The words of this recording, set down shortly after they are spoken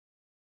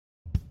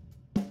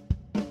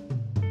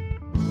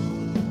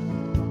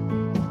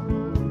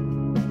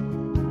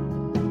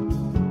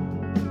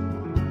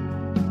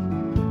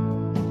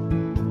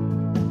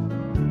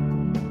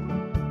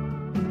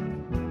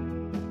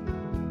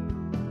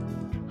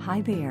Hi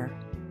there,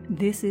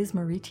 this is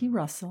Marie T.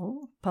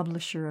 Russell,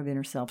 publisher of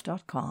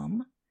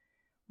InnerSelf.com.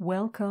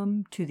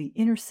 Welcome to the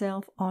Inner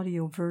Self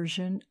audio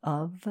version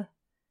of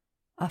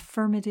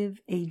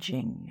Affirmative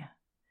Aging.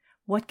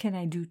 What can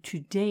I do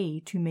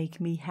today to make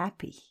me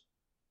happy?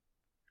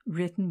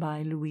 Written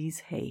by Louise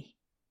Hay.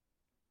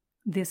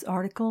 This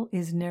article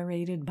is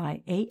narrated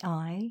by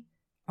AI,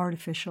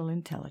 Artificial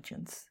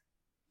Intelligence.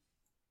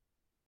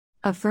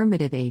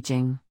 Affirmative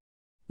Aging.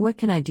 What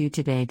can I do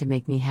today to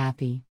make me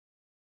happy?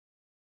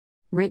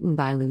 Written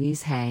by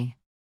Louise Hay.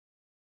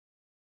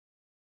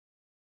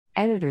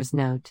 Editor's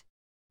note.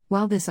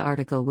 While this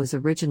article was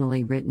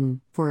originally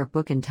written for a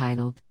book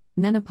entitled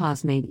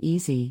Menopause Made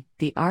Easy,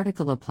 the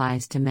article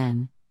applies to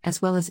men,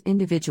 as well as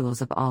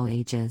individuals of all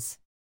ages.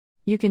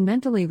 You can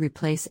mentally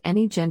replace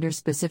any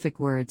gender-specific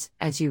words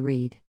as you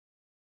read.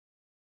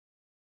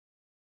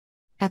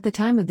 At the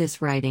time of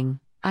this writing,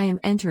 I am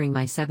entering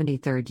my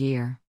 73rd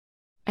year.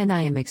 And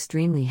I am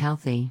extremely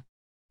healthy.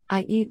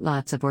 I eat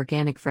lots of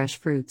organic fresh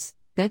fruits,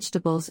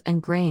 vegetables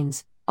and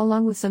grains,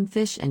 along with some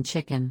fish and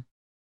chicken.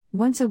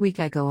 Once a week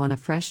I go on a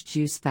fresh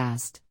juice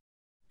fast.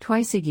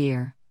 Twice a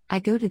year, I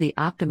go to the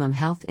Optimum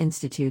Health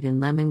Institute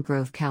in Lemon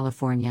Grove,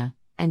 California,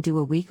 and do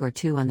a week or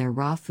two on their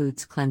raw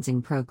foods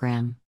cleansing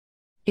program.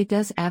 It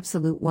does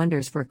absolute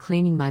wonders for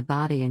cleaning my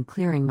body and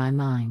clearing my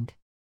mind.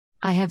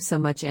 I have so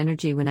much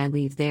energy when I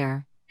leave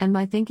there, and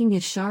my thinking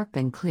is sharp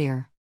and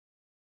clear.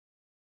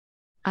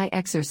 I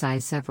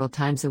exercise several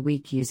times a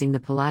week using the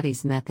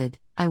Pilates method.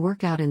 I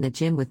work out in the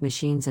gym with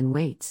machines and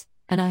weights,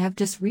 and I have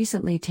just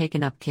recently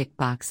taken up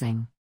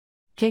kickboxing.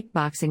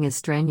 Kickboxing is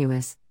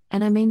strenuous,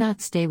 and I may not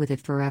stay with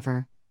it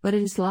forever, but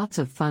it is lots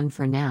of fun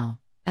for now,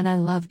 and I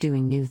love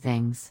doing new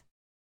things.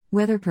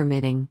 Weather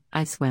permitting,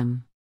 I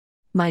swim.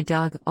 My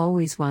dog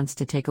always wants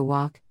to take a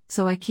walk,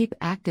 so I keep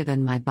active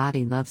and my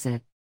body loves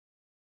it.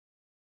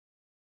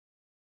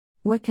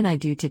 What can I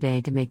do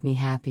today to make me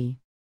happy?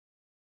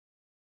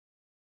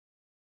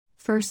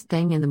 First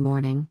thing in the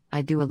morning,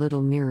 I do a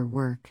little mirror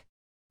work.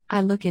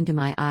 I look into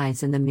my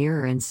eyes in the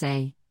mirror and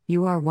say,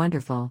 "You are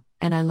wonderful,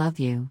 and I love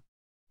you.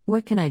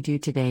 What can I do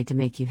today to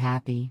make you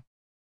happy?"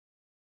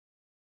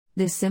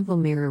 This simple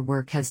mirror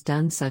work has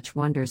done such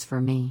wonders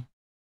for me.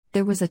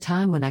 There was a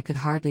time when I could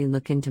hardly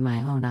look into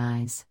my own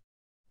eyes.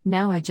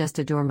 Now I just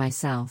adore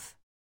myself.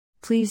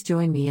 Please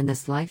join me in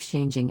this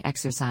life-changing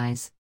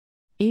exercise.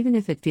 Even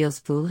if it feels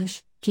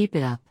foolish, keep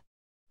it up.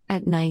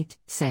 At night,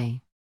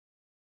 say,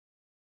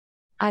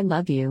 "I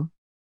love you.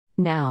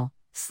 Now,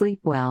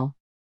 sleep well.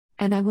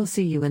 And I will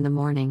see you in the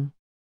morning."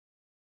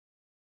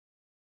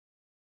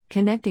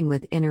 Connecting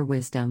with inner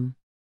wisdom.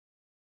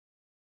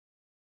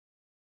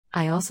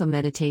 I also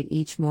meditate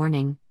each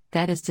morning,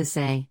 that is to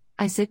say,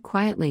 I sit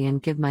quietly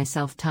and give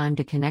myself time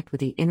to connect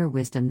with the inner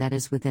wisdom that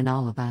is within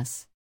all of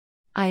us.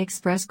 I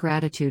express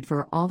gratitude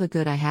for all the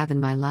good I have in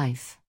my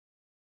life.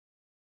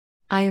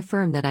 I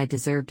affirm that I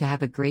deserve to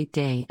have a great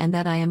day and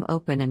that I am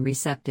open and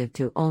receptive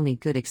to only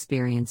good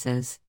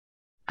experiences.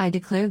 I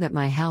declare that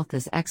my health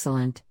is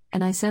excellent,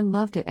 and I send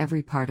love to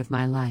every part of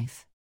my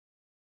life.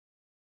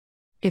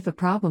 If a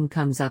problem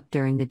comes up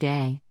during the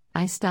day,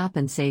 I stop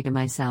and say to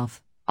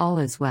myself, "All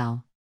is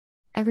well.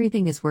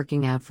 Everything is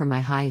working out for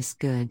my highest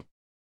good.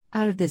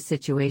 Out of this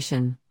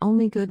situation,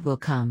 only good will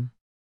come."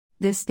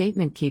 This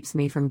statement keeps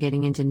me from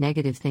getting into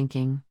negative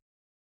thinking.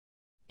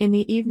 In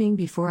the evening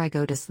before I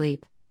go to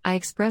sleep, I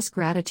express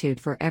gratitude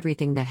for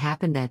everything that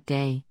happened that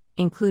day,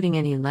 including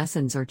any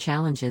lessons or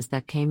challenges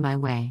that came my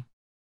way.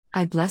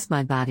 I bless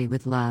my body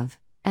with love,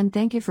 and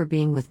thank it for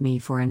being with me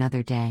for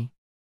another day.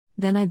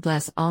 Then I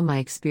bless all my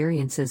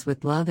experiences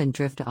with love and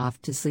drift off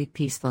to sleep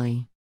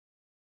peacefully.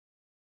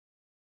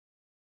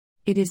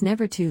 It is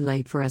never too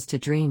late for us to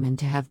dream and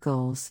to have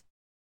goals.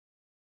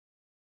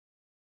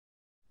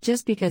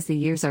 Just because the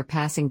years are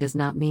passing does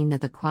not mean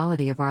that the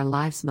quality of our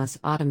lives must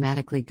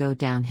automatically go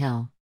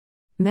downhill.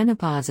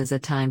 Menopause is a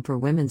time for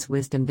women's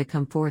wisdom to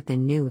come forth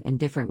in new and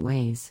different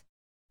ways.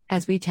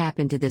 As we tap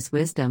into this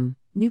wisdom,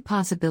 new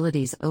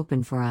possibilities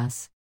open for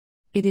us.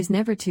 It is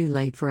never too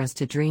late for us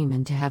to dream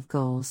and to have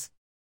goals.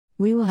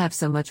 We will have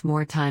so much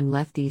more time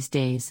left these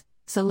days,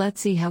 so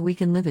let's see how we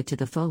can live it to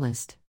the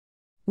fullest.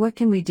 What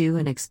can we do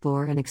and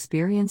explore and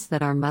experience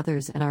that our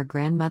mothers and our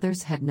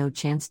grandmothers had no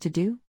chance to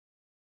do?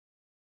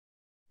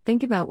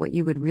 Think about what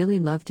you would really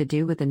love to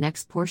do with the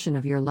next portion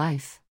of your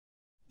life.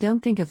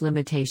 Don't think of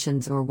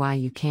limitations or why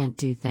you can't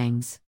do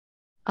things.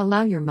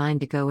 Allow your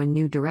mind to go in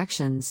new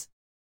directions.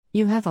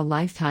 You have a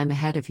lifetime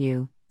ahead of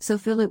you, so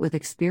fill it with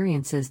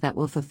experiences that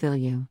will fulfill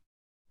you.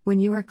 When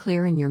you are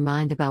clear in your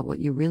mind about what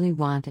you really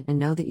want and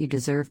know that you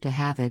deserve to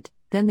have it,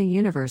 then the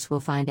universe will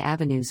find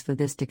avenues for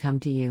this to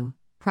come to you,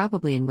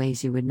 probably in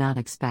ways you would not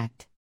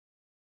expect.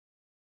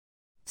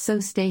 So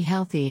stay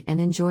healthy and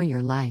enjoy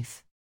your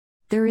life.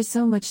 There is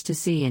so much to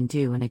see and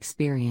do and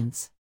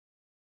experience.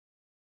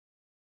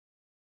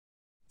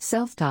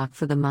 Self-talk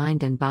for the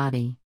mind and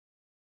body.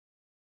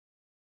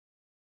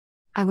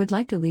 I would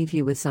like to leave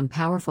you with some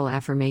powerful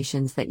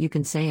affirmations that you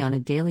can say on a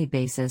daily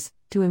basis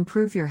to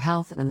improve your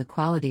health and the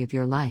quality of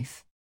your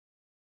life.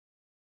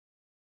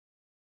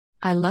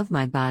 I love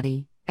my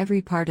body,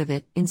 every part of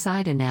it,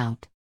 inside and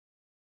out.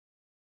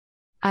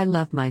 I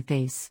love my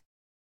face.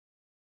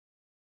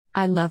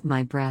 I love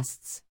my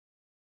breasts.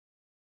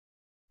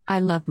 I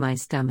love my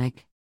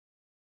stomach.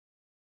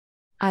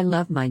 I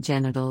love my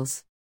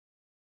genitals.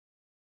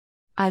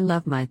 I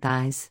love my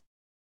thighs.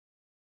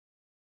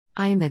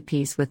 I am at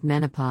peace with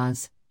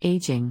menopause,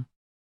 aging.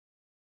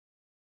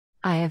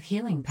 I have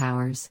healing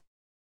powers.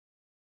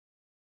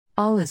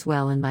 All is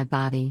well in my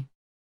body.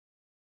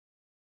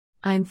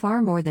 I'm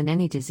far more than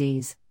any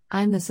disease,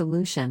 I'm the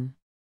solution.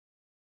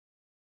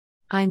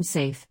 I'm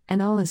safe,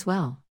 and all is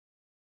well.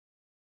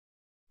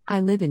 I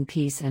live in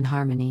peace and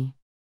harmony.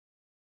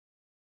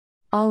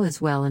 All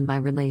is well in my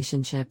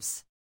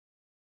relationships.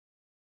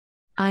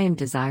 I am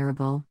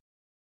desirable.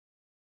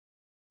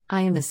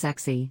 I am a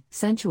sexy,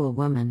 sensual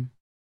woman.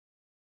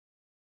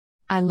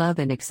 I love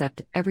and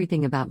accept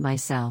everything about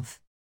myself.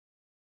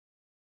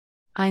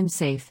 I'm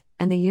safe,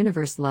 and the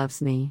universe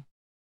loves me.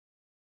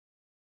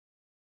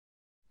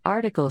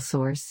 Article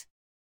source.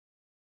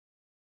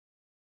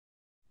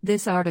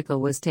 This article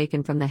was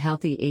taken from the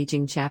Healthy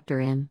Aging chapter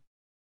in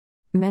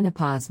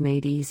Menopause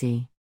Made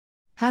Easy: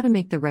 How to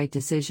Make the Right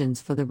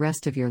Decisions for the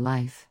Rest of Your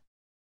Life.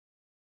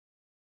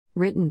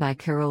 Written by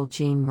Carol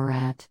Jean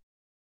Murat.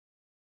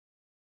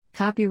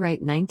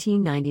 Copyright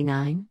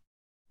 1999.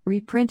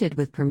 Reprinted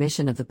with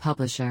permission of the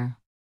publisher.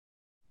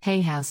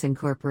 Hay House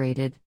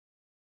Incorporated.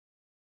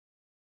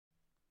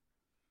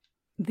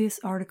 This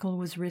article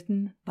was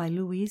written by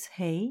Louise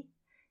Hay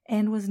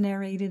and was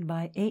narrated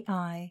by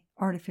AI,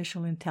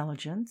 Artificial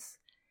Intelligence,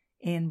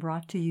 and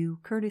brought to you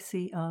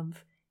courtesy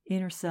of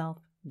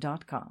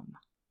InnerSelf.com.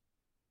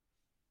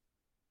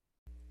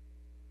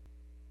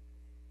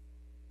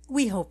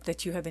 We hope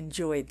that you have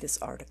enjoyed this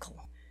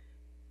article.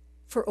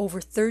 For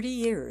over 30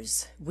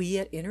 years, we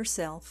at Inner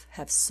Self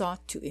have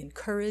sought to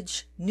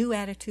encourage new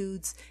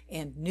attitudes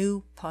and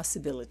new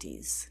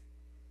possibilities.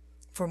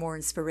 For more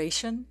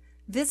inspiration,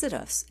 visit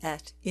us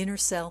at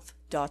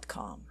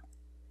InnerSelf.com.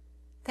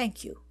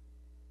 Thank you.